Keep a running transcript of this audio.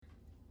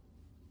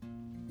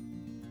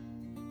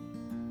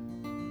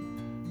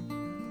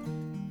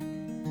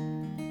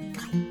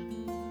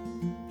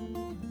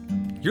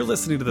You're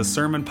listening to the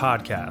Sermon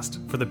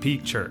Podcast for the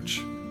Peak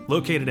Church,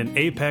 located in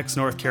Apex,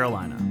 North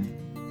Carolina.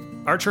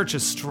 Our church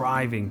is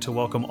striving to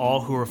welcome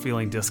all who are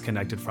feeling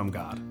disconnected from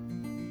God.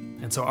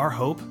 And so our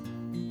hope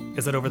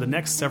is that over the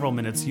next several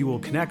minutes, you will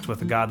connect with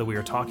the God that we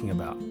are talking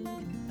about,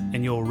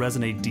 and you'll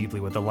resonate deeply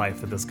with the life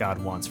that this God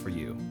wants for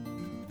you.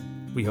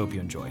 We hope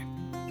you enjoy.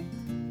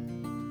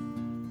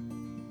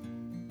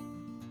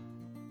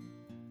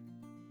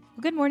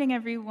 Good morning,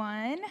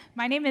 everyone.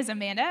 My name is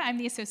Amanda. I'm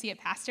the associate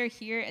pastor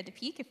here at the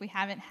Peak, if we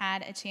haven't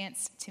had a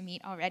chance to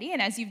meet already.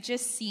 And as you've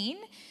just seen,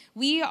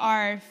 we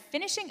are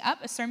finishing up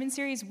a sermon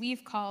series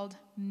we've called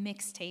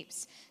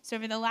Mixtapes. So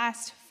over the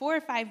last 4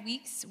 or 5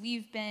 weeks,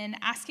 we've been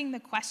asking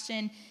the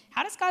question,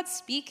 how does God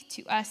speak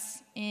to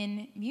us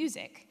in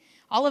music?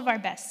 All of our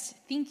best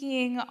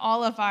thinking,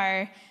 all of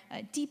our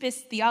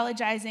deepest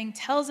theologizing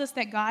tells us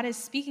that God is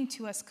speaking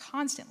to us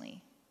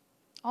constantly,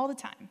 all the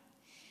time.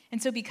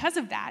 And so because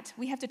of that,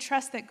 we have to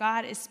trust that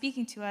God is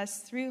speaking to us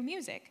through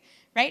music,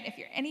 right? If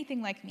you're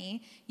anything like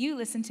me, you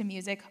listen to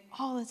music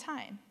all the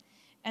time.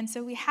 And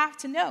so we have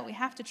to know, we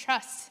have to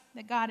trust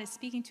that God is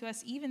speaking to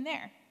us even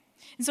there.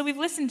 And so we've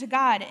listened to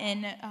God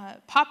in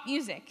pop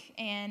music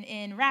and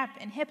in rap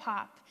and hip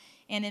hop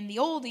and in the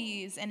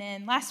oldies, and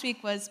in last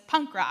week was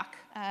punk rock.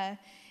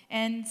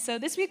 And so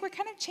this week we're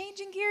kind of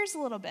changing gears a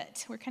little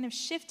bit. We're kind of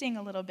shifting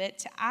a little bit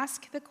to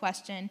ask the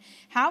question,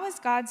 how is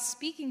God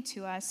speaking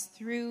to us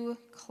through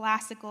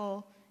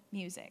classical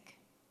music?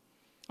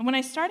 And when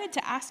I started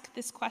to ask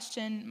this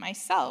question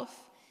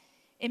myself,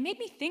 it made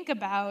me think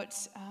about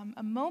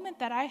a moment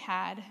that I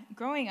had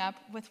growing up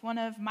with one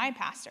of my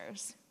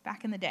pastors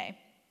back in the day.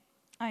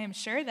 I am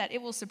sure that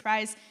it will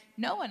surprise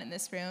no one in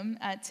this room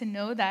to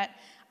know that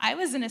I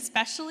was an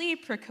especially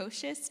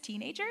precocious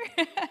teenager,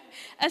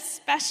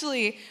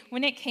 especially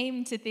when it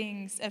came to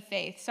things of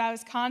faith. So I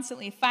was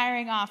constantly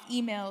firing off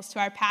emails to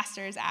our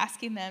pastors,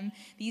 asking them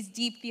these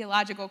deep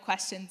theological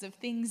questions of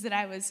things that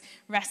I was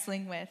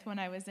wrestling with when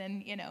I was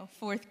in,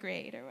 fourth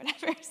grade or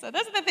whatever. So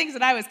those are the things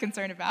that I was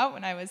concerned about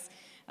when I was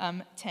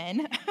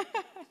 10.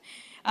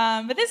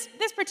 But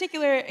this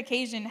particular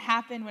occasion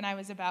happened when I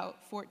was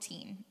about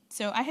 14.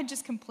 So I had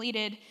just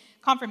completed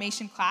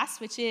confirmation class,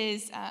 which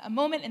is a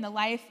moment in the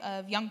life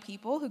of young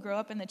people who grow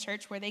up in the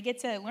church where they get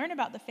to learn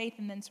about the faith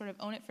and then sort of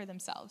own it for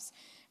themselves,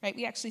 right?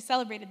 We actually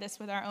celebrated this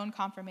with our own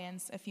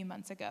confirmands a few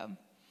months ago.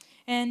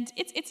 And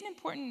it's an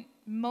important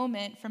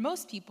moment for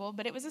most people,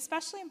 but it was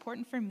especially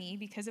important for me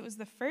because it was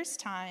the first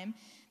time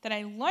that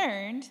I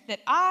learned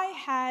that I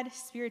had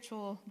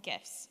spiritual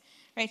gifts,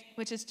 right?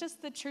 Which is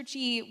just the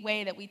churchy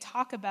way that we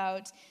talk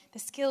about the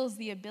skills,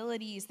 the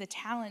abilities, the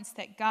talents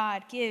that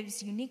God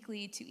gives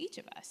uniquely to each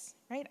of us,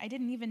 right? I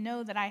didn't even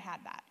know that I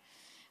had that.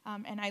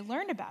 And I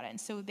learned about it.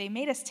 And so they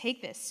made us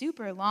take this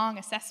super long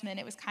assessment.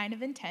 It was kind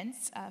of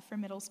intense for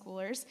middle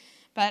schoolers,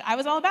 but I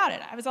was all about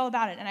it.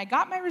 And I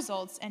got my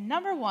results. And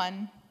number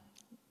one,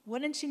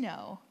 wouldn't you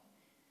know,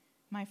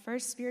 my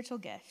first spiritual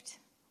gift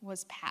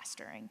was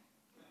pastoring.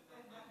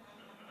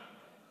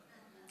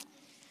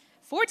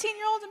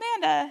 14-year-old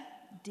Amanda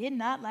did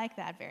not like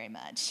that very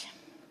much.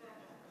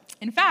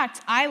 In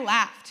fact, I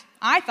laughed.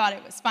 I thought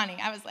it was funny.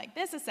 I was like,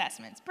 this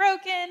assessment's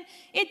broken.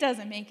 It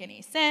doesn't make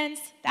any sense.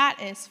 That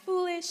is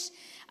foolish.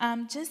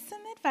 Just some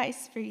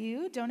advice for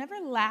you. Don't ever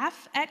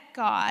laugh at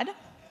God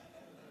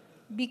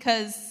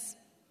because,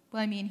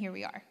 here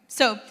we are.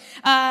 So,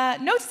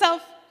 note to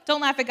self,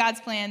 don't laugh at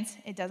God's plans.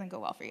 It doesn't go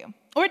well for you.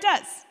 Or it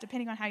does,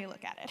 depending on how you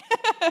look at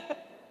it.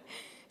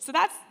 So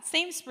that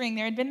same spring,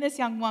 there had been this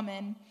young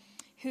woman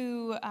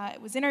who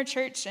was in our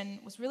church and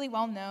was really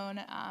well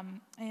known,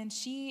 and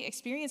she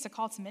experienced a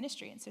call to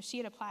ministry. And so she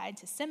had applied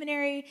to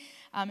seminary,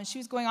 and she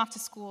was going off to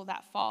school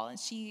that fall. And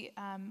she,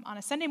 on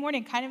a Sunday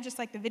morning, kind of just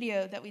like the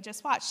video that we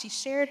just watched, she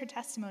shared her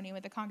testimony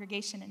with the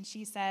congregation, and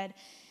she said,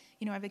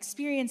 I've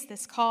experienced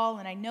this call,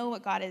 and I know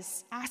what God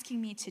is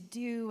asking me to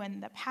do,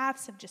 and the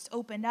paths have just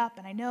opened up,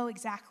 and I know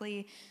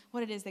exactly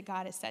what it is that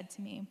God has said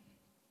to me.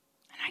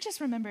 And I just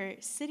remember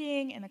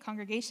sitting in the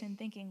congregation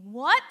thinking,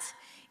 what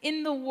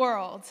in the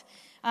world?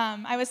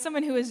 I was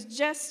someone who was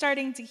just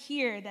starting to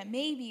hear that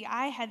maybe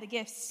I had the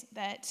gifts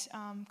that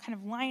kind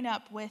of line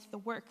up with the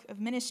work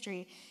of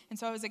ministry. And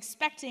so I was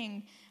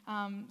expecting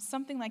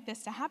something like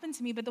this to happen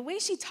to me. But the way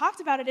she talked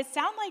about it, it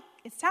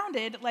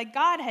sounded like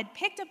God had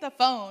picked up the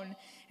phone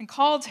and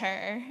called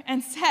her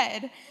and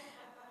said,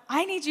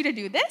 I need you to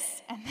do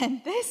this, and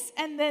then this,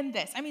 and then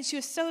this. She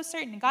was so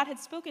certain. God had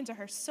spoken to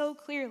her so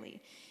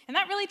clearly. And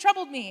that really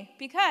troubled me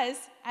because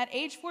at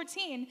age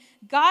 14,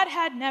 God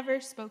had never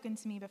spoken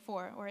to me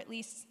before, or at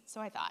least so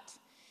I thought.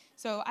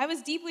 So I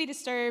was deeply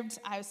disturbed.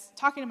 I was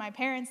talking to my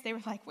parents. They were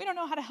like, we don't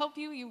know how to help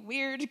you, you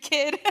weird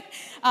kid.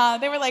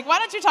 They were like, why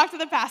don't you talk to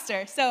the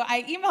pastor? So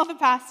I emailed the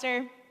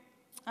pastor.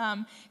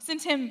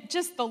 Sent him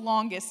just the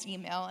longest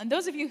email. And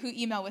those of you who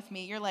email with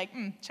me, you're like,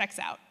 checks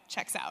out.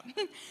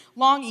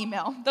 Long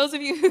email. Those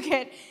of you who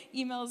get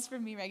emails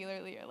from me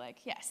regularly are like,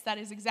 yes, that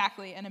is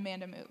exactly an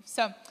Amanda move.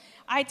 So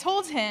I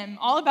told him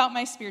all about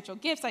my spiritual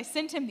gifts. I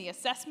sent him the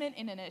assessment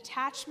in an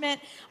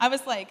attachment. I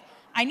was like,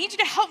 I need you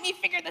to help me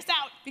figure this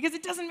out because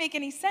it doesn't make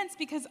any sense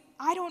because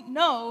I don't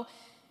know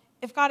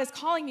if God is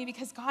calling me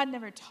because God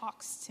never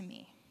talks to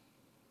me.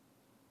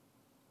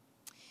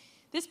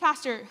 This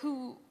pastor,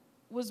 who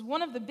was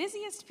one of the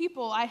busiest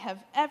people I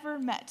have ever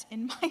met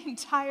in my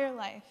entire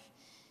life,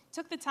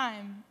 took the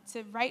time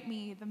to write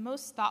me the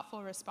most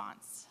thoughtful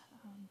response.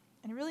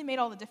 And it really made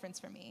all the difference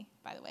for me,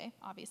 by the way,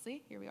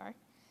 obviously. Here we are.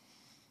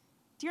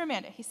 Dear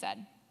Amanda, he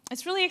said,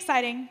 it's really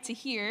exciting to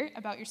hear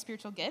about your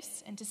spiritual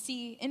gifts and to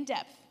see in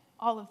depth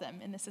all of them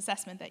in this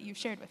assessment that you've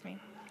shared with me.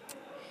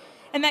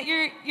 And that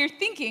you're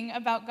thinking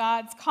about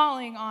God's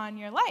calling on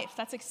your life.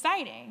 That's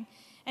exciting.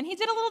 And he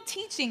did a little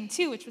teaching,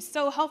 too, which was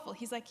so helpful.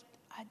 He's like,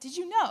 did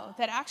you know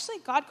that actually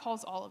God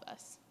calls all of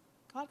us?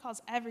 God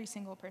calls every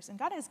single person.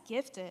 God has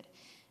gifted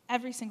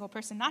every single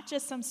person, not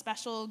just some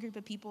special group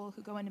of people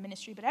who go into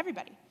ministry, but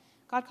everybody.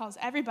 God calls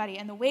everybody,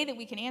 and the way that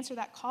we can answer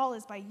that call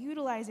is by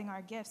utilizing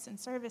our gifts in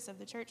service of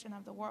the church and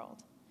of the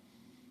world.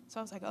 So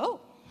I was like, oh,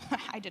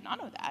 I did not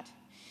know that.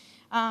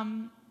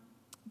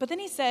 But then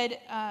he said,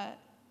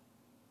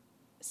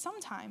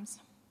 sometimes,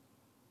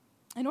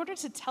 in order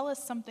to tell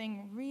us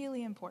something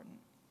really important,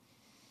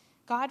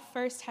 God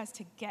first has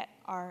to get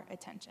our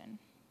attention.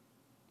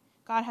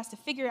 God has to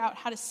figure out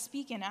how to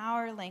speak in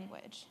our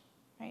language,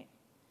 right,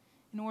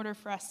 in order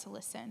for us to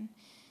listen.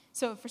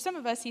 So for some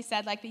of us, he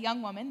said, like the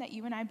young woman that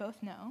you and I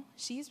both know,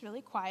 she's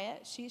really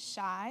quiet, she's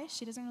shy,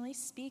 she doesn't really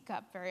speak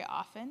up very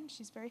often,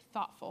 she's very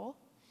thoughtful.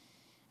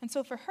 And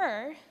so for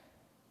her,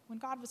 when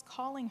God was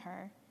calling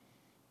her,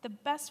 the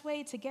best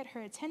way to get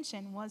her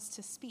attention was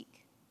to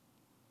speak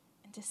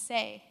and to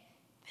say,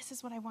 this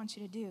is what I want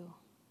you to do.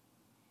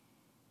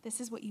 This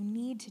is what you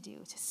need to do,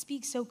 to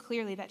speak so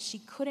clearly that she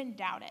couldn't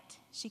doubt it.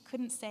 She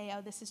couldn't say,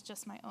 oh, this is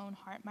just my own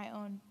heart, my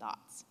own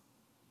thoughts.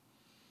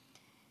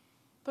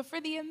 But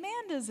for the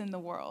Amandas in the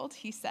world,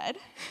 he said,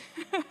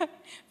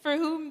 for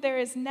whom there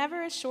is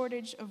never a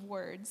shortage of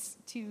words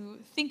to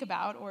think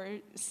about or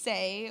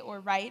say or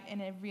write in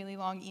a really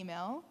long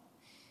email,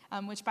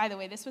 which, by the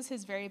way, this was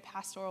his very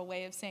pastoral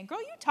way of saying, girl,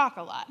 you talk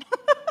a lot.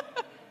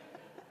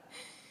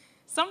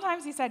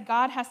 Sometimes, he said,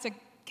 God has to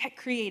get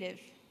creative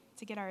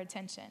to get our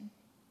attention.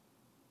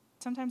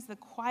 Sometimes the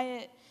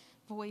quiet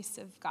voice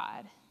of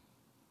God,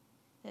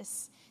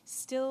 this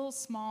still,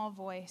 small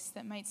voice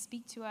that might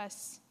speak to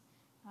us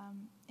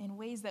in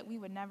ways that we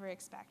would never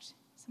expect.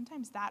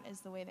 Sometimes that is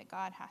the way that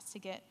God has to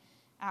get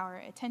our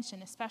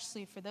attention,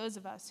 especially for those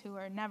of us who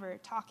are never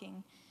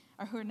talking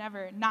or who are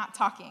never not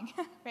talking,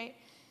 right?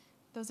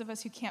 Those of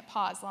us who can't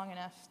pause long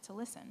enough to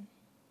listen.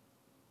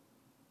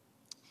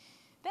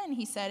 Then,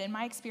 he said, in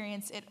my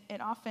experience, it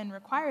often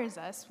requires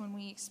us, when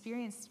we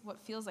experience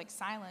what feels like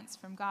silence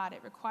from God,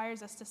 it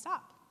requires us to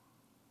stop,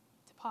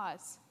 to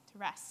pause, to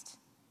rest,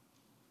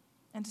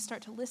 and to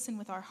start to listen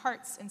with our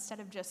hearts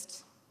instead of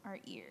just our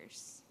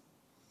ears.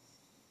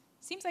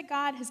 Seems like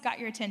God has got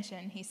your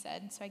attention, he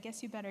said, so I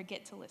guess you better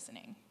get to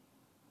listening.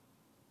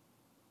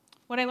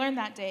 What I learned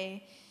that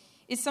day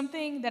is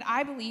something that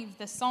I believe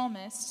the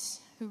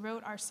psalmist who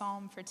wrote our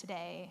psalm for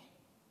today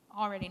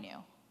already knew.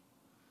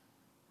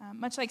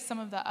 Much like some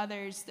of the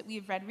others that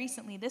we've read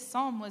recently, this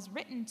psalm was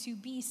written to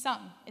be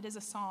sung. It is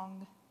a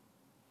song.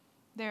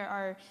 There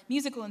are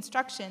musical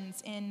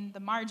instructions in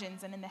the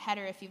margins and in the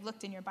header. If you've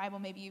looked in your Bible,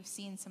 maybe you've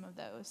seen some of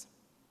those.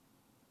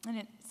 And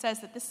it says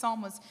that this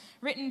psalm was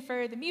written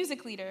for the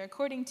music leader,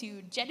 according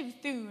to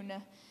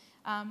Jeduthun.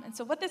 And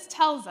so what this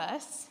tells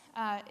us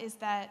is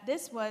that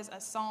this was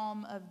a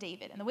psalm of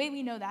David. And the way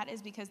we know that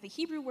is because the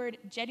Hebrew word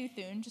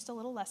Jeduthun, just a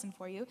little lesson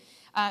for you,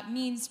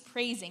 means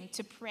praising,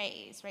 to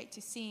praise, right,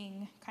 to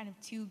sing kind of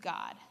to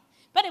God.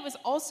 But it was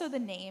also the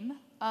name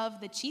of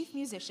the chief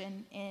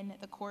musician in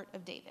the court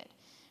of David.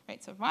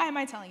 Right, so why am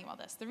I telling you all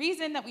this? The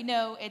reason that we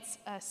know it's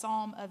a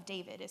psalm of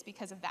David is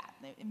because of that.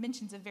 It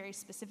mentions a very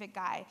specific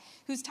guy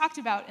who's talked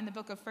about in the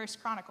book of 1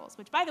 Chronicles,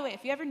 which, by the way,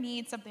 if you ever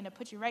need something to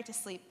put you right to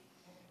sleep,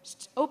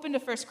 just open to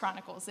 1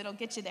 Chronicles. It'll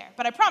get you there.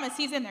 But I promise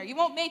he's in there. You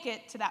won't make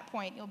it to that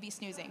point. You'll be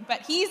snoozing.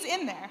 But he's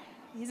in there.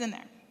 He's in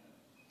there.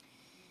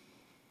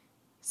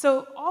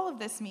 So all of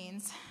this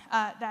means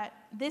that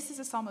this is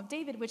a psalm of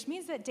David, which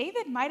means that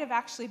David might have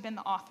actually been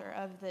the author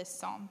of this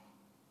psalm.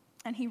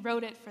 And he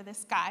wrote it for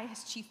this guy,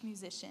 his chief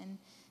musician,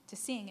 to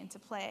sing and to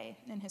play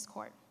in his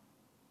court.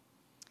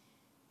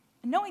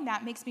 And knowing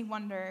that makes me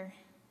wonder,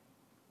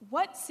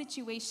 what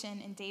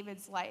situation in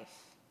David's life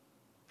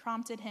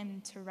prompted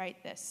him to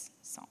write this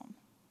psalm?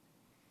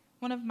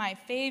 One of my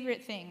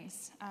favorite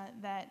things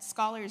that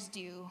scholars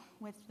do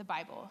with the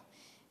Bible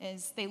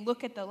is they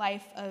look at the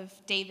life of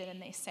David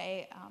and they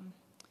say,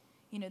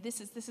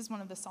 this is one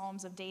of the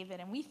Psalms of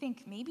David, and we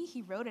think maybe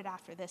he wrote it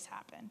after this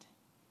happened.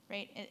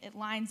 Right? It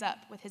lines up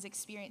with his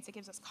experience. It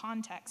gives us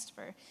context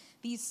for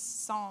these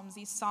psalms,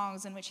 these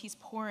songs in which he's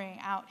pouring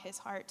out his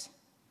heart.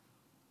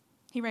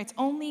 He writes,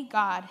 "Only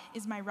God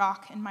is my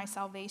rock and my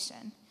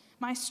salvation,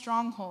 my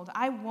stronghold.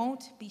 I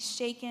won't be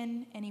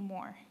shaken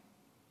anymore."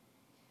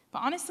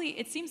 But honestly,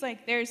 it seems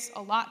like there's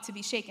a lot to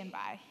be shaken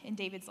by in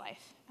David's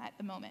life at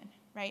the moment,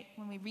 right?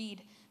 When we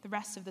read the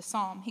rest of the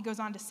psalm, he goes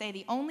on to say,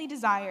 the only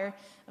desire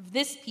of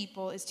this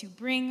people is to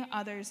bring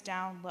others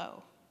down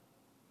low.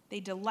 They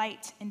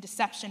delight in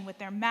deception. With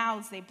their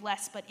mouths they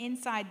bless, but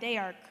inside they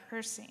are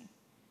cursing.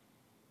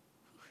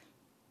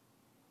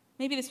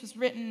 Maybe this was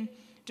written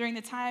during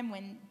the time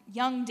when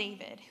young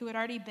David, who had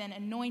already been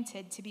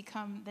anointed to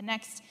become the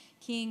next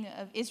king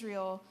of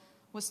Israel,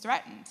 was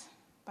threatened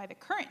by the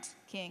current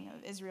king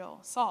of Israel,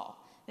 Saul,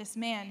 this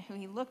man who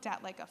he looked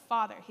at like a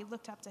father. He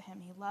looked up to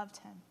him. He loved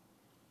him.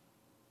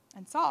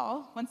 And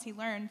Saul, once he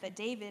learned that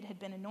David had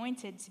been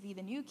anointed to be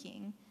the new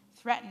king,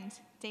 threatened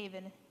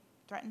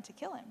to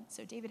kill him.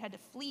 So David had to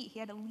flee. He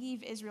had to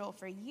leave Israel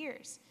for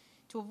years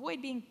to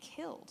avoid being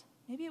killed.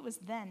 Maybe it was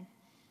then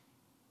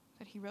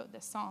that he wrote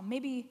this psalm.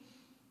 Maybe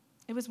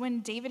it was when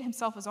David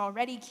himself was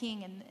already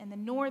king and the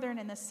northern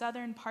and the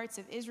southern parts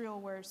of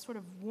Israel were sort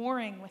of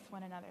warring with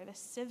one another, the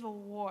civil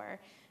war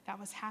that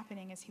was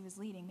happening as he was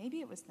leading.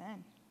 Maybe it was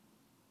then.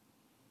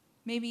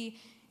 Maybe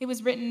it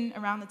was written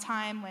around the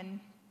time when,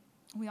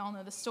 we all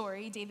know the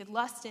story, David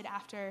lusted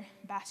after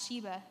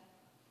Bathsheba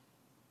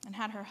and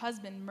had her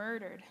husband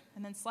murdered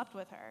and then slept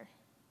with her,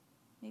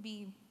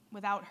 maybe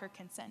without her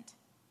consent.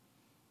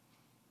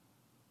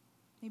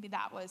 Maybe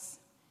that was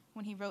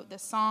when he wrote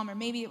this psalm, or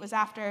maybe it was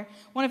after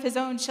one of his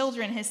own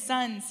children, his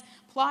sons,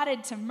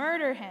 plotted to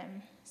murder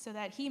him so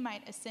that he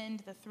might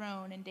ascend the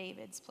throne in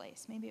David's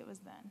place. Maybe it was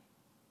then.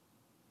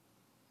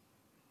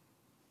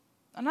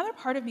 Another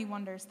part of me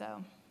wonders,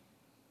 though,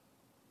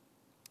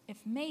 if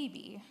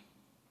maybe,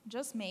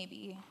 just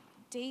maybe,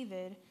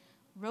 David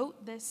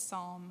wrote this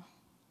psalm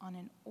on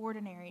an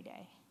ordinary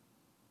day.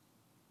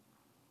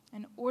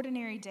 An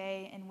ordinary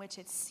day in which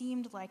it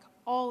seemed like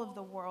all of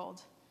the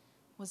world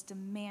was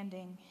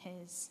demanding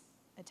his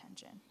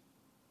attention.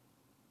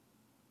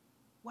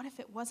 What if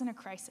it wasn't a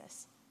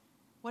crisis?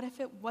 What if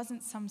it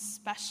wasn't some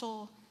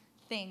special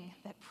thing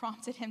that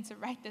prompted him to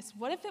write this?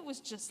 What if it was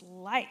just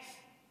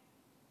life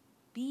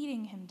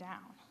beating him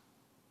down?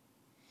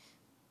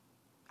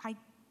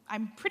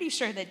 I'm pretty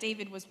sure that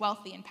David was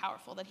wealthy and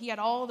powerful, that he had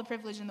all the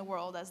privilege in the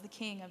world as the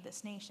king of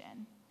this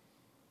nation.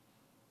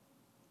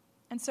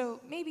 And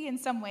so maybe in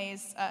some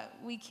ways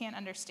we can't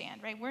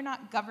understand, right? We're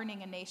not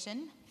governing a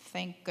nation,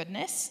 thank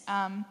goodness.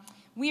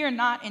 We are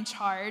not in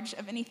charge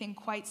of anything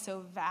quite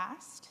so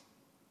vast.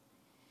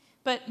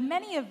 But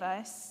many of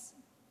us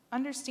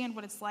understand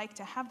what it's like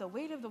to have the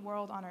weight of the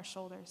world on our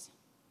shoulders.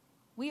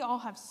 We all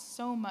have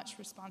so much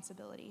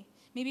responsibility.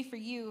 Maybe for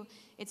you,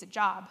 it's a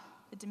job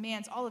that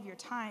demands all of your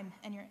time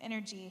and your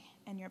energy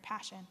and your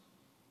passion.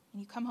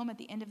 And you come home at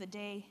the end of the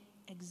day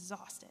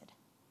exhausted.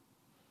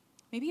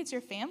 Maybe it's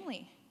your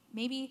family.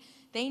 Maybe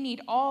they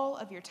need all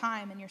of your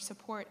time and your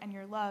support and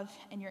your love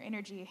and your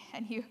energy,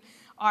 and you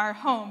are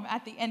home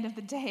at the end of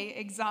the day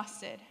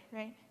exhausted,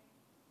 right?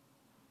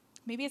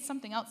 Maybe it's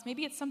something else.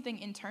 Maybe it's something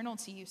internal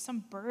to you,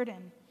 some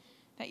burden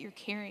that you're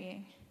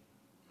carrying.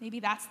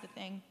 Maybe that's the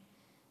thing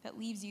that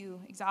leaves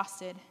you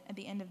exhausted at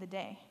the end of the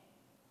day.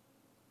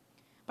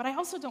 But I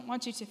also don't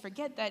want you to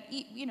forget that,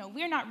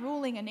 we're not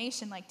ruling a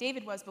nation like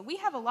David was, but we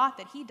have a lot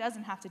that he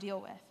doesn't have to deal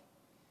with.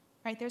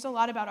 Right? There's a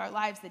lot about our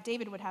lives that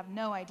David would have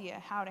no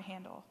idea how to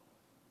handle.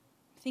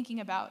 Thinking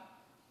about,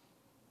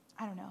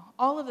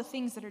 all of the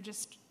things that are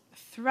just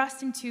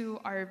thrust into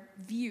our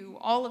view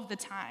all of the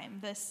time.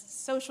 This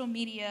social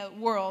media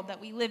world that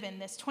we live in,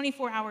 this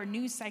 24-hour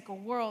news cycle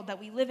world that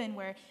we live in,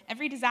 where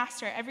every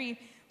disaster, every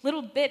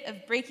little bit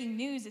of breaking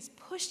news is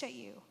pushed at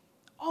you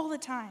all the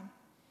time.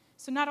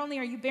 So not only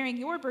are you bearing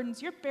your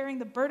burdens, you're bearing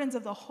the burdens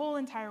of the whole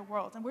entire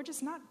world. And we're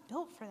just not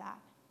built for that.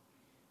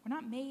 We're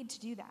not made to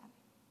do that.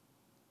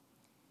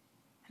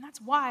 And that's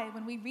why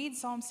when we read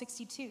Psalm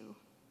 62,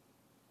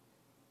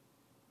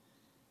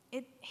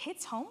 it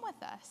hits home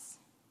with us,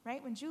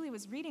 right? When Julie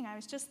was reading, I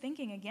was just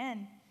thinking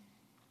again,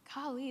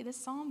 golly, this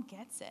psalm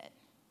gets it.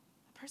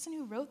 The person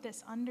who wrote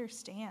this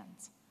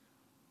understands.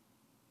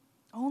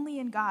 Only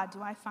in God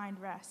do I find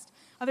rest.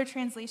 Other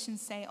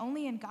translations say,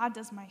 only in God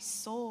does my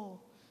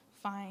soul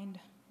find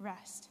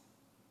rest.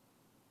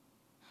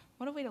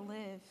 What a way to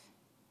live.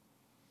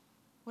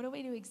 What a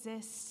way to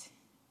exist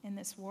in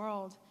this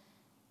world.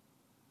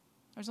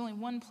 There's only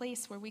one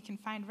place where we can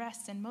find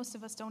rest, and most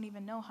of us don't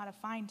even know how to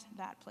find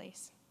that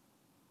place.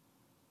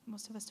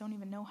 Most of us don't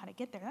even know how to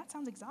get there. That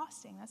sounds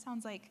exhausting. That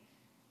sounds like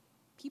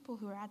people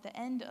who are at the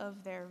end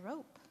of their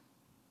rope.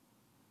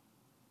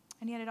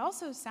 And yet it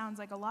also sounds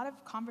like a lot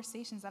of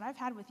conversations that I've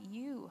had with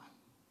you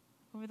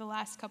over the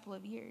last couple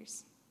of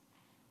years.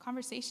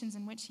 Conversations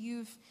in which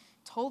you've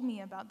told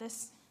me about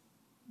this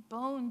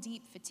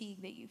bone-deep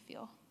fatigue that you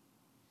feel.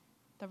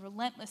 The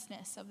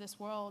relentlessness of this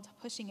world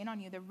pushing in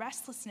on you, the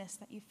restlessness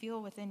that you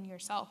feel within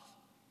yourself.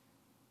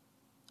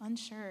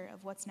 Unsure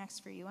of what's next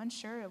for you,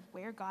 unsure of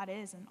where God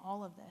is in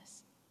all of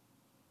this.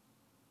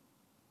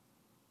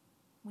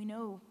 We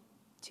know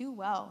too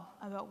well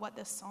about what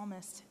this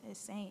psalmist is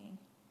saying.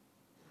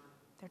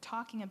 They're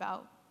talking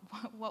about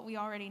what we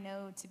already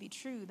know to be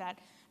true, that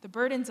the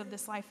burdens of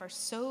this life are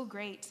so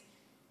great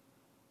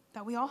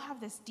that we all have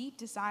this deep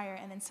desire,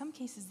 and in some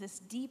cases this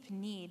deep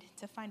need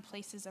to find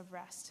places of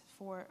rest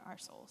for our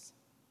souls.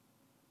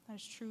 That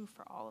is true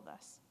for all of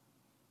us.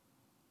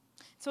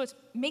 So it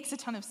makes a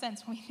ton of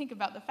sense when we think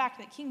about the fact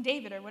that King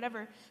David, or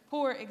whatever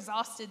poor,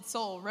 exhausted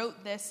soul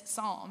wrote this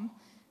psalm,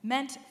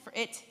 meant for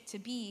it to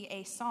be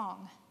a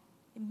song.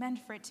 It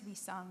meant for it to be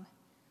sung.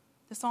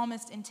 The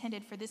psalmist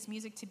intended for this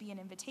music to be an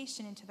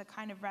invitation into the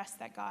kind of rest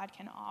that God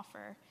can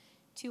offer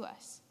to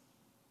us.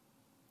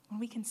 When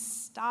we can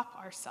stop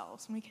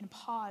ourselves, when we can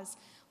pause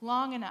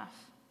long enough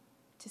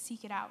to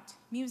seek it out.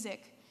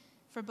 Music,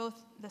 for both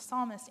the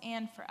psalmist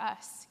and for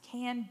us,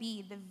 can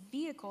be the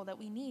vehicle that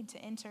we need to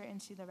enter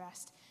into the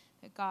rest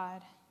that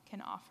God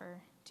can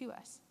offer to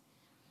us.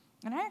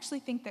 And I actually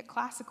think that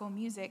classical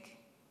music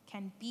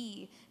can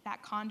be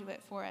that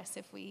conduit for us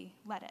if we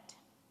let it.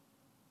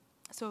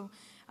 So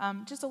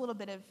just a little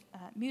bit of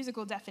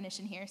musical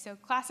definition here. So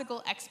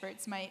classical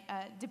experts might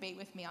debate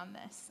with me on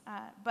this.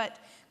 But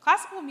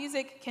classical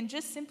music can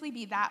just simply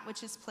be that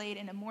which is played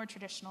in a more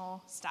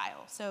traditional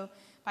style. So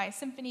by a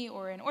symphony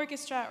or an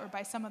orchestra or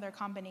by some other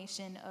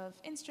combination of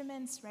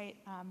instruments, right?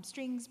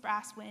 Strings,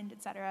 brass, wind,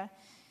 etc.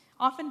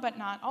 Often, but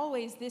not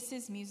always, this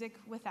is music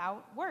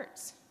without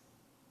words.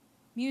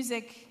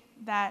 Music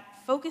that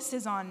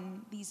focuses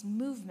on these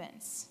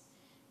movements,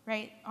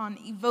 right? On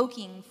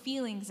evoking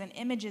feelings and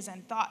images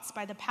and thoughts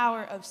by the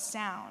power of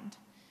sound,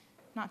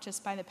 not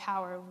just by the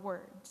power of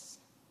words.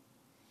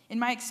 In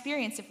my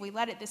experience, if we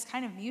let it, this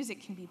kind of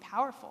music can be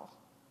powerful.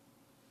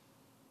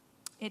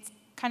 It's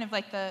kind of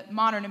like the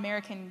modern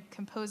American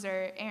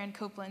composer Aaron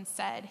Copland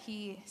said.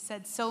 He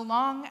said, "So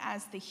long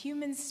as the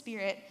human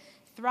spirit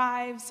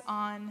thrives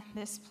on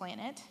this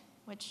planet,"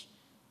 which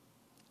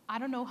I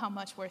don't know how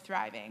much we're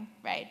thriving,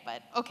 right?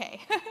 But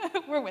okay,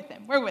 we're with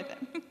him.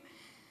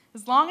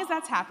 As long as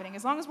that's happening,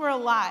 as long as we're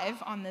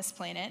alive on this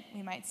planet,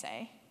 we might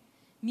say,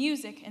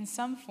 music in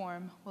some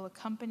form will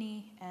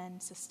accompany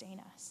and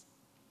sustain us.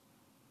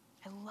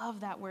 I love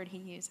that word he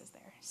uses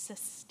there,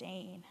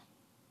 sustain.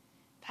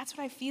 That's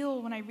what I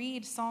feel when I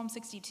read Psalm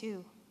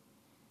 62.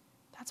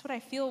 That's what I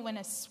feel when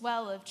a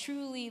swell of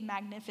truly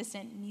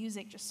magnificent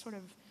music just sort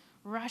of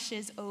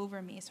rushes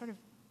over me, sort of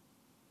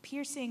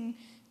piercing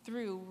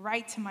through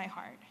right to my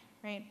heart,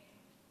 right?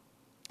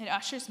 It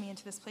ushers me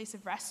into this place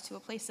of rest, to a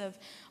place of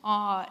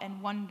awe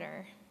and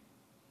wonder,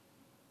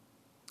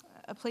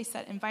 a place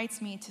that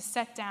invites me to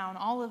set down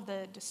all of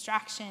the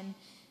distraction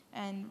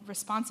and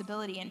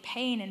responsibility and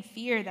pain and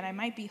fear that I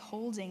might be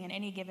holding in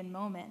any given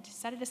moment,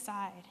 set it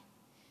aside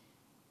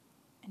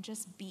and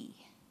just be.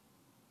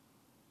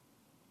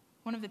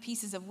 One of the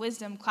pieces of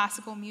wisdom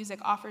classical music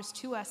offers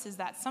to us is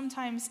that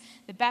sometimes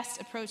the best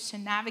approach to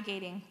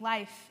navigating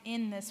life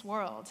in this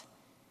world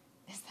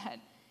is that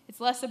it's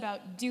less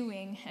about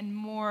doing and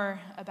more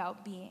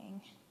about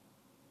being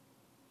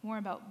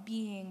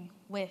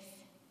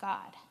with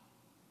God.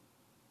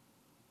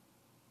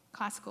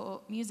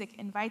 Classical music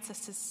invites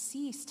us to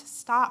cease, to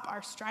stop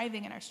our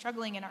striving and our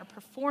struggling and our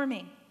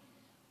performing,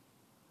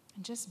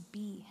 and just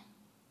be.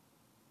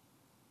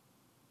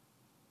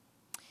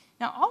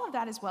 Now, all of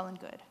that is well and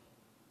good,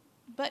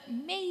 but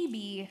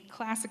maybe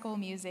classical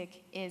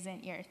music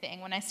isn't your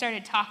thing. When I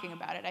started talking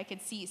about it, I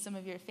could see some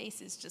of your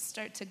faces just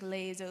start to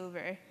glaze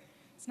over.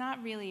 It's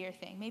not really your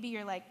thing. Maybe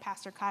you're like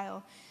Pastor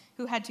Kyle,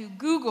 who had to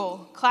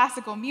Google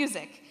classical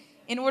music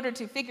in order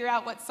to figure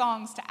out what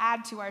songs to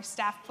add to our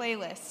staff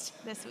playlist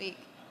this week.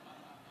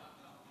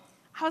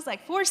 I was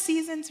like, 4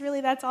 seasons?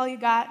 Really, that's all you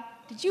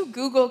got? Did you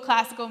Google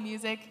classical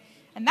music?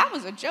 And that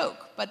was a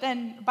joke, but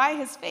then by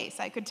his face,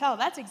 I could tell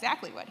that's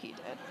exactly what he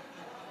did.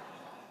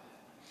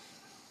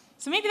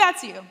 So maybe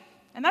that's you,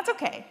 and that's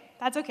okay.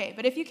 That's okay.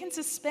 But if you can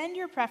suspend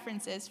your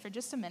preferences for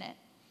just a minute,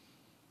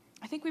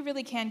 I think we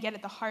really can get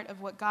at the heart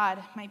of what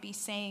God might be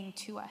saying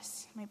to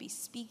us, might be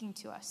speaking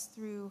to us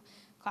through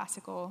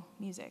classical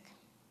music.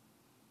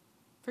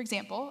 For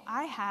example,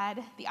 I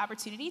had the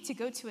opportunity to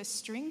go to a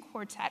string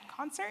quartet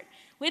concert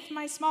with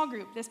my small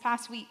group this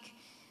past week,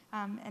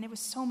 and it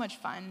was so much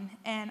fun.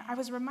 And I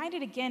was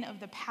reminded again of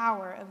the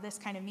power of this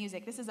kind of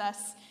music. This is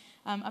us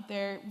up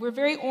there. We're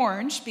very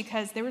orange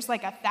because there was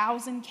like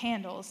 1,000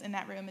 candles in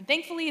that room. And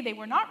thankfully, they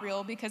were not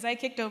real because I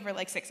kicked over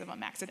like 6 of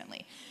them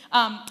accidentally.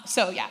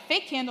 So yeah,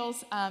 fake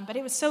candles, but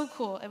it was so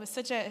cool. It was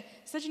such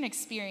an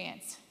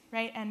experience,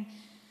 right? And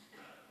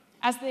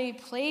as they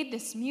played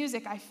this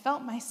music, I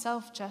felt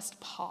myself just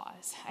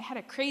pause. I had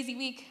a crazy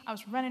week. I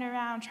was running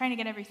around trying to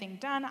get everything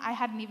done. I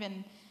hadn't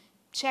even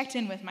checked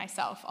in with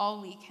myself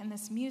all week. And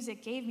this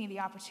music gave me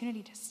the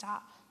opportunity to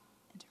stop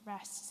and to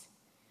rest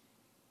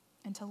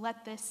and to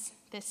let this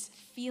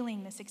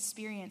feeling, this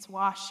experience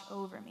wash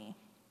over me.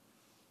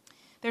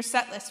 Their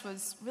set list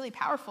was really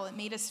powerful. It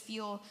made us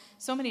feel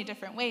so many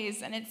different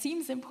ways, and it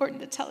seems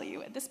important to tell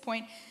you at this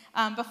point,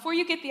 before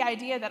you get the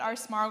idea that our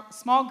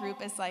small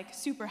group is like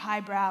super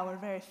highbrow or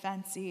very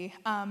fancy,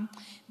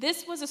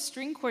 this was a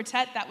string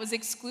quartet that was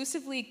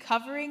exclusively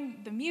covering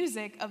the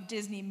music of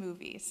Disney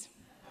movies.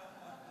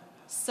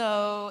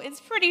 So it's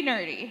pretty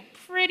nerdy.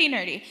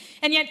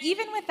 And yet,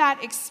 even with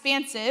that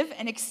expansive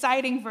and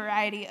exciting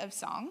variety of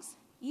songs,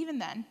 even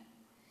then,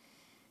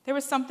 there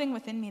was something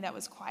within me that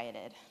was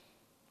quieted.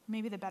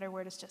 Maybe the better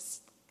word is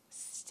just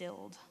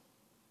stilled.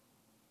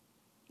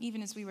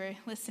 even as we were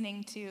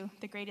listening to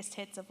the greatest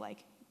hits of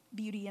like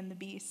Beauty and the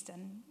Beast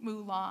and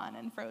Mulan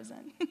and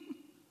Frozen.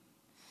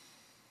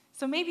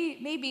 So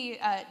maybe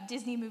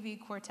Disney movie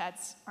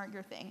quartets aren't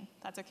your thing.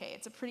 That's okay.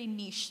 It's a pretty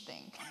niche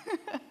thing.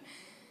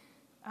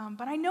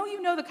 But I know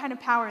you know the kind of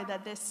power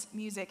that this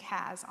music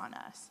has on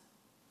us.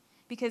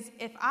 Because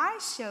if I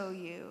show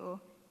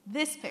you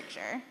this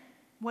picture,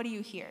 what do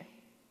you hear?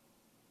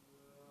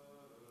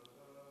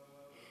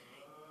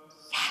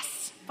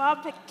 Yes,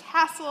 Bob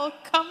Castle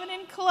coming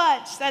in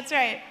clutch. That's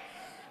right.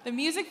 The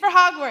music for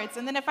Hogwarts.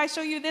 And then if I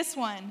show you this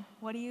one,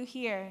 what do you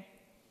hear?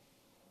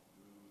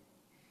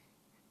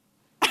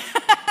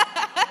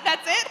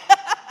 That's it?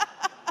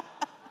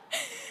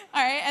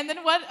 All right, and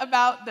then what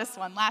about this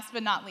one? Last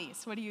but not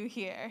least, what do you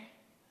hear?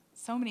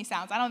 So many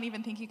sounds. I don't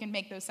even think you can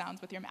make those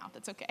sounds with your mouth.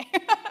 It's okay.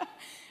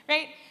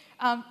 Right?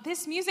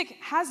 This music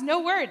has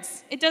no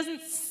words. It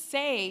doesn't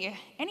say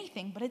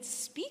anything, but it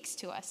speaks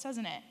to us,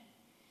 doesn't it?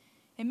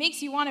 It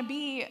makes you want to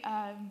be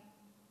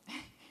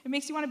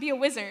a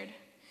wizard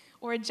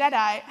or a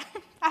Jedi.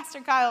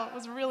 Pastor Kyle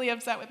was really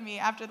upset with me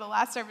after the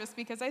last service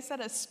because I said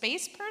a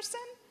space person.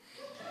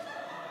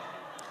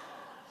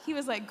 He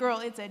was like, girl,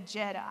 it's a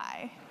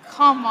Jedi.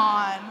 Come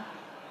on.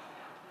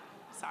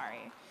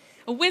 Sorry.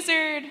 A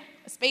wizard,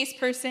 a space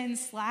person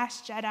 /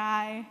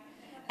 Jedi,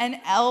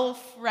 an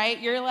elf, right?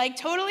 You're like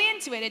totally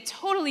into it. It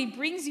totally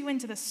brings you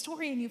into the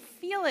story and you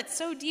feel it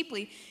so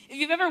deeply. If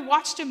you've ever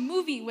watched a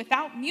movie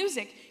without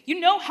music, you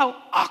know how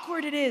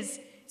awkward it is.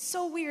 It's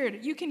so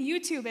weird. You can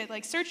YouTube it,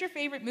 like search your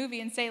favorite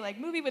movie and say like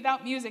movie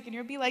without music and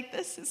you'll be like,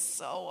 this is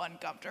so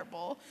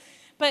uncomfortable.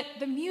 But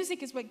the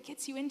music is what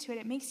gets you into it.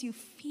 It makes you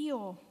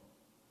feel.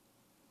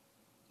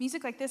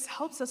 Music like this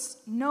helps us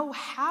know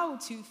how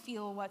to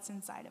feel what's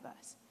inside of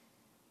us.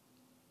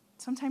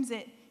 Sometimes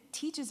it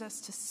teaches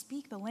us to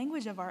speak the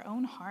language of our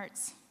own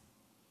hearts.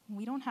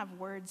 We don't have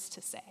words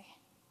to say.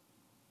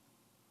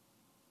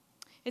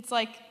 It's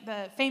like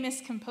the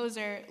famous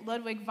composer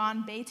Ludwig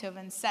van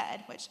Beethoven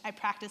said, which I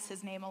practice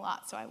his name a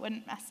lot so I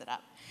wouldn't mess it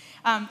up.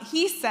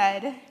 He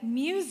said,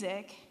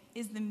 music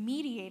is the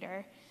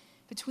mediator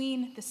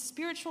between the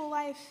spiritual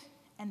life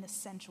and the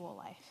sensual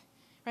life.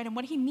 Right? And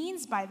what he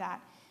means by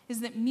that is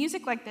that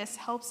music like this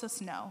helps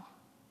us know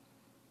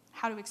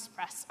how to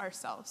express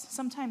ourselves.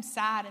 Sometimes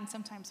sad and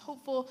sometimes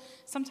hopeful,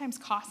 sometimes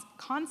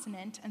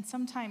consonant and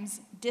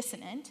sometimes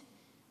dissonant.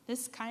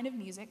 This kind of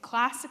music,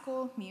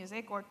 classical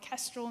music,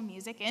 orchestral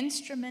music,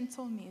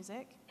 instrumental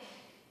music,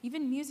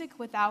 even music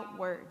without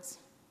words,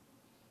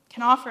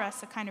 can offer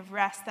us a kind of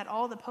rest that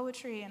all the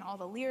poetry and all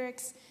the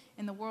lyrics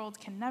in the world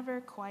can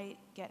never quite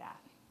get at.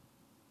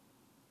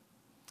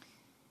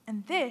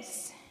 And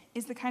this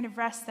is the kind of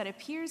rest that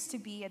appears to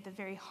be at the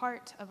very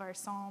heart of our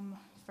psalm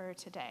for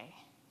today.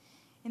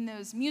 In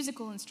those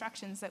musical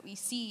instructions that we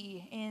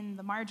see in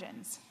the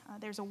margins,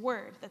 there's a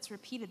word that's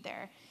repeated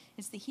there.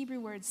 It's the Hebrew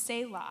word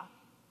Selah.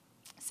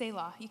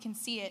 Selah. You can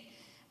see it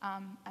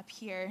up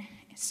here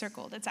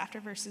circled. It's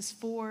after verses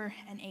 4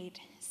 and 8,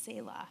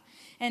 Selah.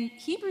 And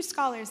Hebrew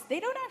scholars,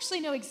 they don't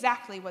actually know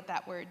exactly what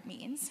that word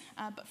means,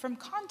 but from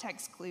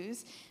context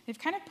clues, they've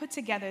kind of put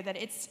together that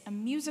it's a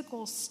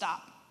musical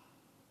stop.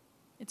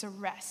 It's a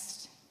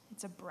rest.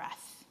 It's a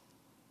breath.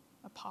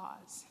 A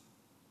pause.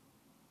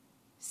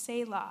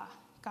 Selah,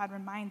 God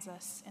reminds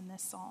us in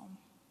this psalm.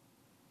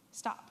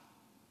 Stop.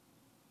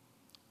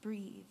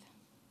 Breathe.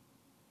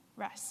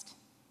 Rest.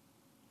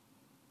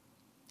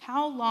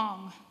 How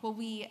long will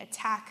we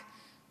attack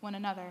one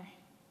another?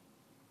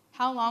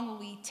 How long will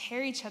we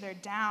tear each other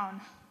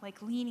down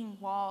like leaning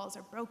walls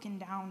or broken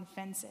down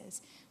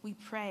fences? We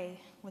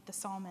pray with the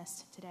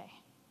psalmist today.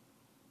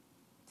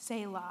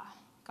 Selah,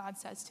 God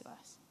says to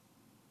us.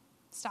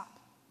 Stop.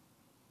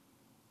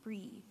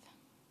 Breathe.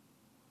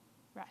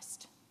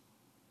 Rest.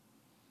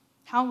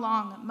 How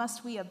long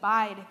must we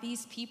abide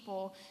these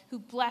people who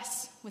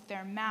bless with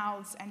their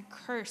mouths and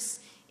curse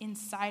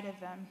inside of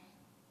them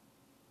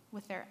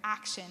with their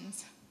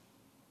actions?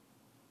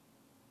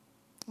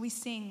 We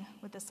sing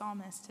with the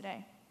psalmist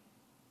today.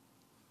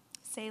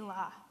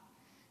 Selah.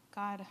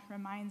 God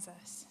reminds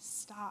us,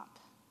 stop,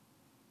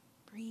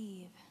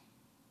 breathe,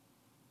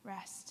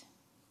 rest.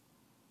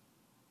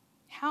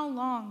 How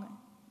long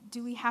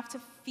do we have to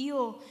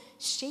feel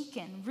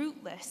shaken,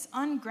 rootless,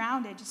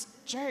 ungrounded, just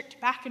jerked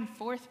back and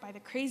forth by the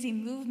crazy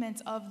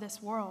movements of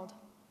this world?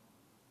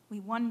 We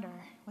wonder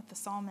with the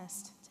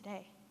psalmist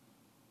today.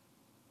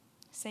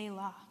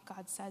 Selah,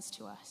 God says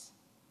to us.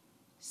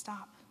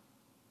 Stop,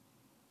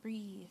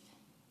 breathe,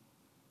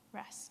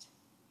 rest.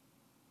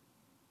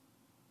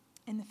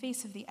 In the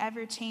face of the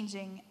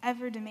ever-changing,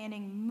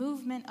 ever-demanding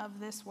movement of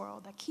this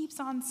world that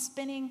keeps on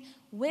spinning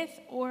with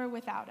or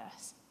without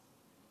us,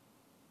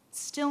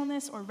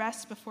 stillness or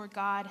rest before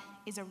God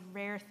is a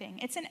rare thing.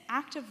 It's an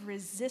act of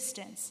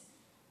resistance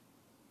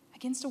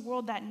against a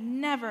world that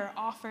never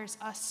offers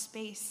us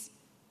space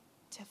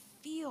to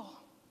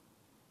feel,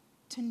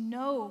 to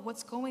know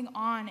what's going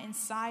on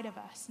inside of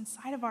us,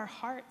 inside of our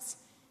hearts.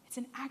 It's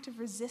an act of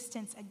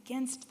resistance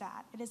against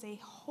that. It is a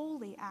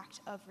holy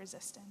act of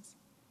resistance.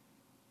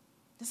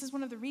 This is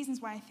one of the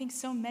reasons why I think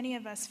so many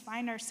of us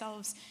find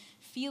ourselves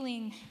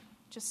feeling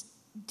just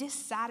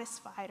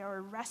dissatisfied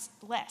or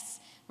restless.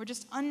 We're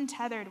just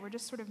untethered. We're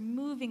just sort of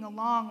moving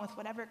along with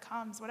whatever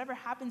comes. Whatever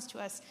happens to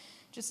us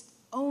just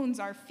owns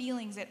our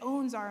feelings. It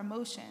owns our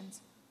emotions.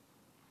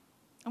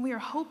 And we are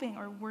hoping,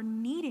 or we're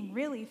needing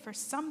really, for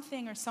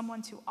something or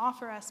someone to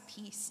offer us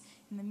peace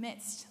in the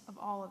midst of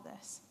all of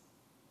this.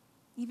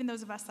 Even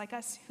those of us like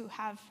us who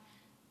have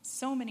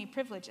so many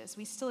privileges,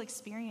 we still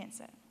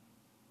experience it.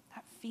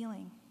 That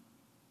feeling.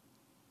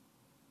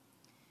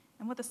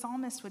 And what the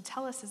psalmist would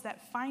tell us is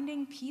that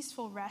finding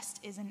peaceful rest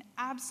is an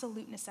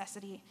absolute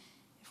necessity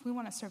if we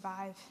want to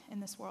survive in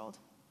this world,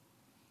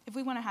 if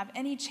we want to have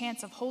any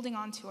chance of holding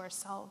on to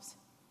ourselves,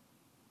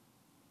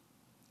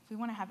 if we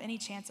want to have any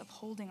chance of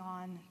holding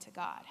on to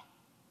God.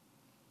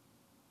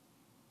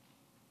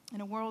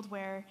 In a world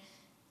where,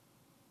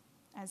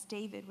 as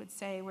David would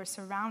say, we're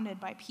surrounded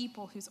by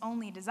people whose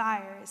only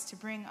desire is to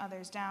bring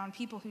others down,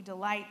 people who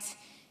delight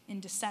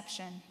in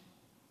deception.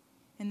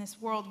 In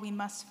this world, we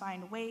must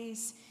find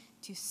ways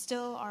to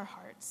still our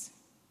hearts,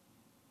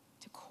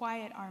 to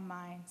quiet our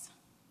minds,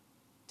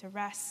 to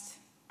rest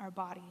our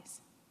bodies.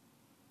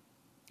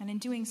 And in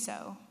doing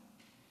so,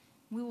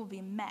 we will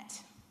be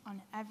met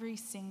on every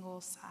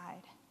single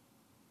side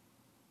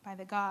by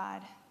the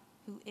God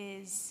who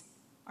is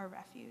our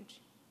refuge.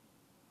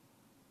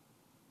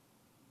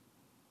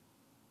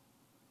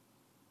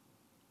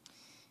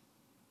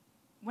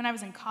 When I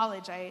was in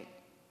college, I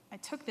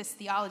took this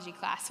theology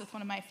class with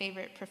one of my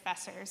favorite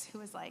professors who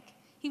was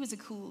he was a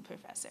cool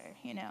professor,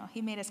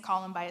 He made us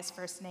call him by his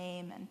first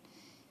name, and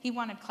he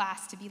wanted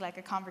class to be like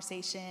a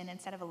conversation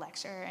instead of a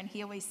lecture, and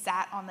he always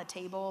sat on the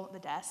table, the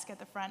desk at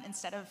the front,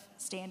 instead of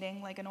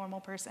standing like a normal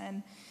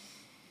person.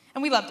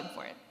 And we loved him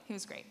for it. He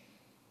was great.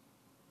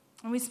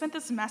 And we spent the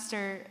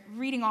semester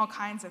reading all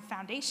kinds of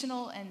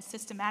foundational and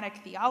systematic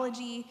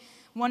theology,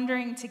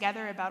 wondering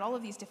together about all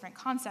of these different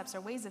concepts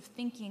or ways of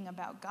thinking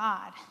about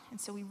God.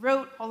 And so we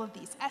wrote all of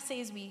these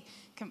essays, we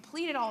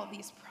completed all of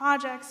these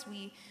projects,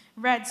 we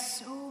read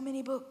so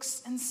many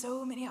books and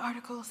so many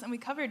articles, and we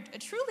covered a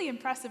truly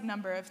impressive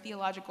number of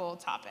theological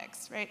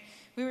topics, right?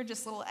 We were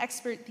just little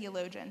expert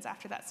theologians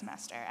after that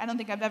semester. I don't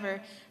think I've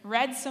ever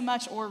read so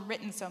much or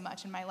written so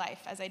much in my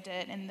life as I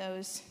did in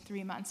those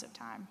 3 months of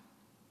time.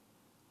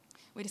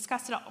 We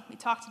discussed it all. We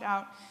talked it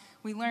out.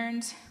 We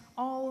learned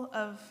all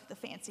of the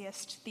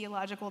fanciest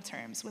theological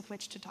terms with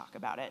which to talk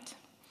about it.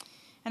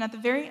 And at the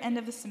very end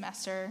of the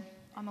semester,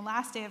 on the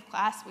last day of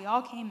class, we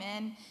all came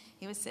in.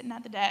 He was sitting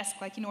at the desk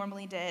like he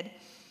normally did,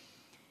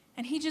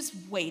 and he just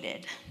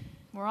waited.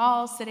 We're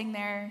all sitting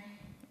there.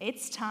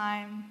 It's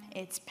time.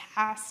 It's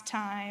past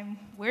time.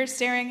 We're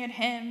staring at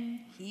him.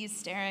 He's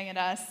staring at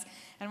us,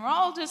 and we're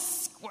all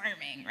just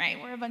squirming, right?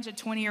 We're a bunch of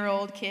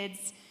 20-year-old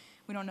kids.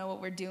 We don't know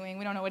what we're doing.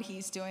 We don't know what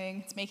he's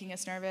doing. It's making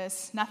us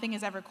nervous. Nothing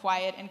is ever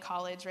quiet in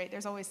college, right?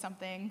 There's always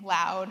something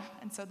loud,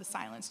 and so the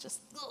silence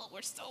just,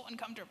 we're so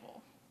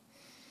uncomfortable.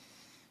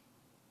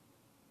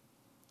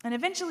 And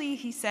eventually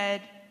he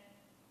said,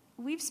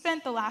 we've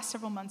spent the last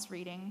several months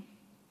reading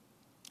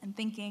and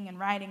thinking and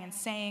writing and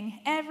saying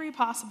every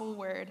possible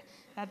word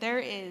that there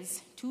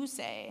is to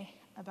say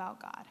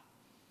about God.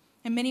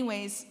 In many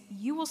ways,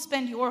 you will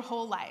spend your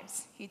whole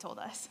lives, he told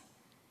us,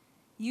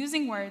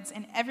 using words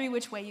in every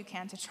which way you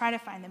can to try to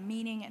find the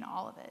meaning in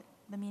all of it.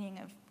 The meaning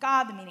of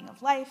God, the meaning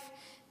of life,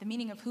 the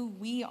meaning of who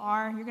we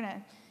are. You're going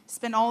to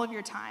spend all of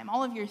your time,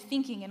 all of your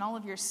thinking, and all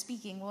of your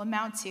speaking will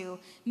amount to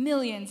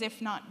millions,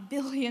 if not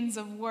billions,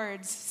 of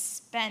words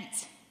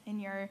spent in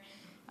your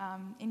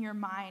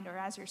mind or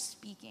as you're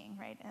speaking,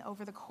 right,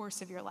 over the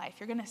course of your life.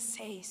 You're going to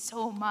say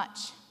so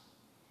much.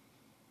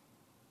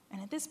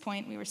 And at this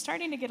point, we were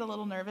starting to get a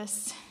little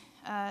nervous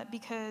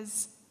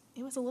because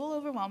it was a little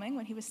overwhelming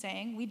what he was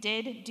saying. We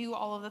did do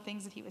all of the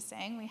things that he was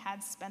saying. We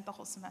had spent the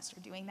whole semester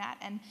doing that.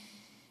 And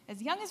as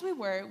young as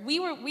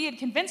we had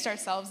convinced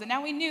ourselves that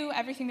now we knew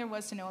everything there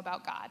was to know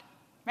about God,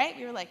 right?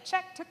 We were like,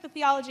 check, took the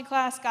theology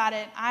class, got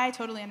it. I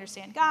totally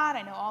understand God.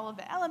 I know all of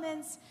the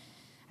elements.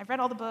 I've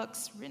read all the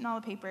books, written all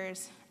the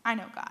papers. I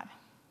know God.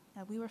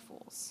 Now, we were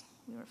fools.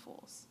 We were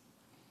fools.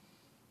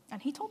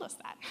 And he told us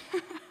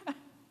that.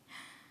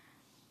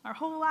 Our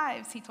whole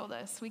lives, he told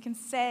us, we can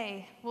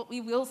say what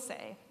we will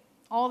say,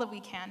 all that we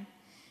can.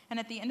 And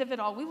at the end of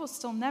it all, we will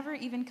still never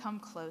even come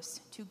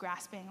close to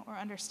grasping or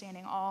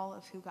understanding all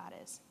of who God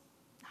is.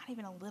 Not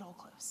even a little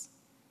close.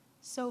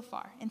 So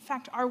far. In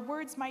fact, our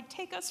words might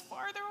take us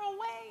farther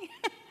away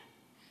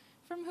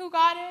from who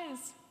God is.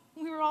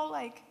 We were all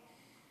like,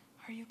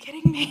 are you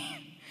kidding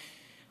me?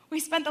 We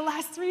spent the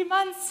last 3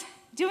 months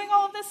doing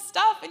all of this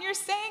stuff, and you're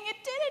saying it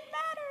didn't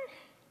matter.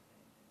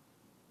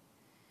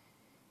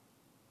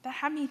 That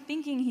had me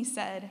thinking, he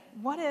said,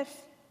 what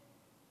if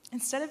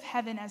instead of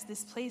heaven as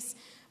this place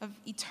of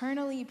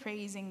eternally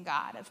praising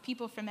God, of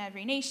people from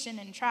every nation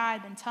and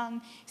tribe and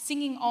tongue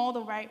singing all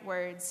the right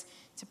words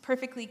to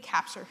perfectly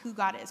capture who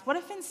God is, what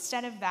if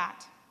instead of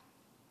that,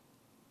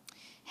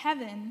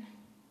 heaven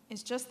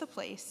is just the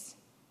place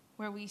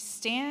where we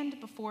stand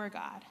before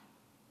God,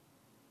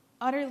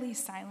 utterly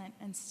silent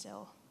and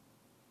still,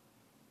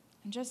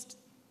 and just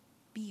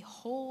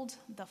behold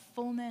the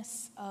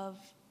fullness of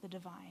the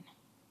divine?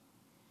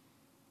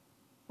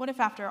 What if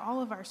after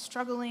all of our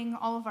struggling,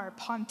 all of our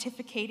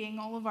pontificating,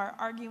 all of our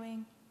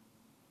arguing,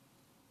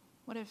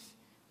 what if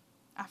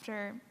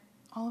after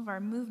all of our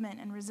movement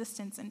and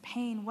resistance and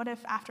pain, what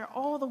if after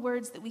all the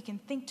words that we can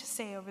think to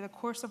say over the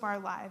course of our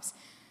lives,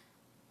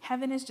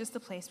 heaven is just the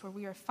place where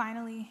we are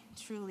finally,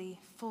 truly,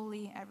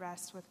 fully at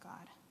rest with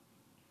God?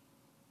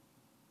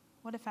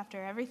 What if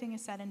after everything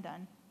is said and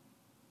done,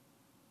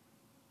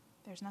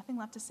 there's nothing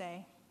left to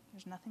say,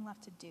 there's nothing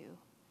left to do,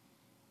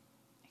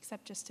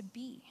 except just to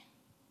be,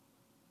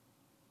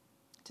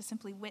 to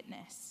simply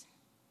witness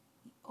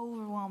the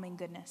overwhelming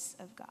goodness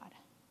of God?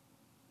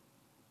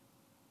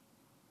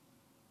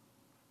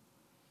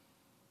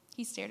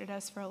 He stared at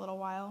us for a little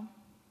while,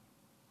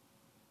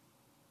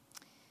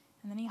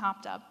 and then he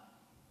hopped up,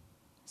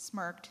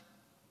 smirked,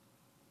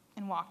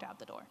 and walked out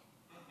the door.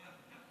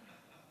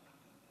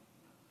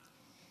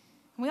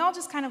 And we all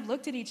just kind of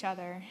looked at each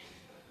other.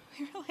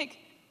 We were like,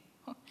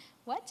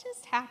 what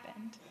just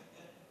happened?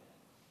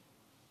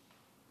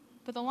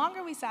 But the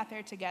longer we sat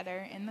there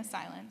together in the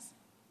silence,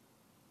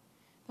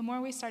 the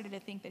more we started to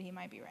think that he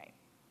might be right.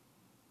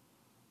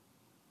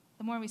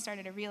 The more we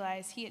started to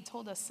realize he had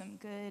told us some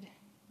good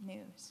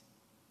news.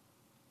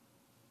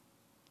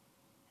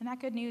 And that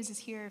good news is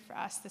here for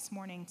us this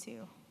morning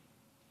too.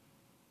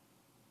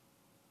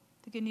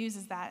 The good news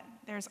is that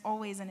there's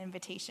always an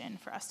invitation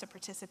for us to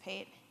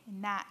participate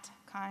in that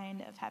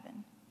kind of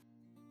heaven.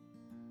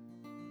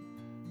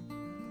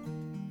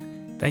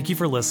 Thank you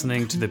for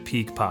listening to the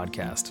Peak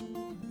Podcast.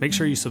 Make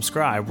sure you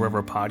subscribe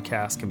wherever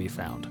podcasts can be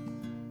found.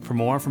 For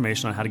more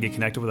information on how to get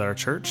connected with our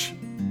church,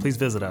 please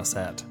visit us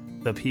at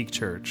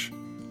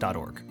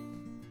thepeakchurch.org.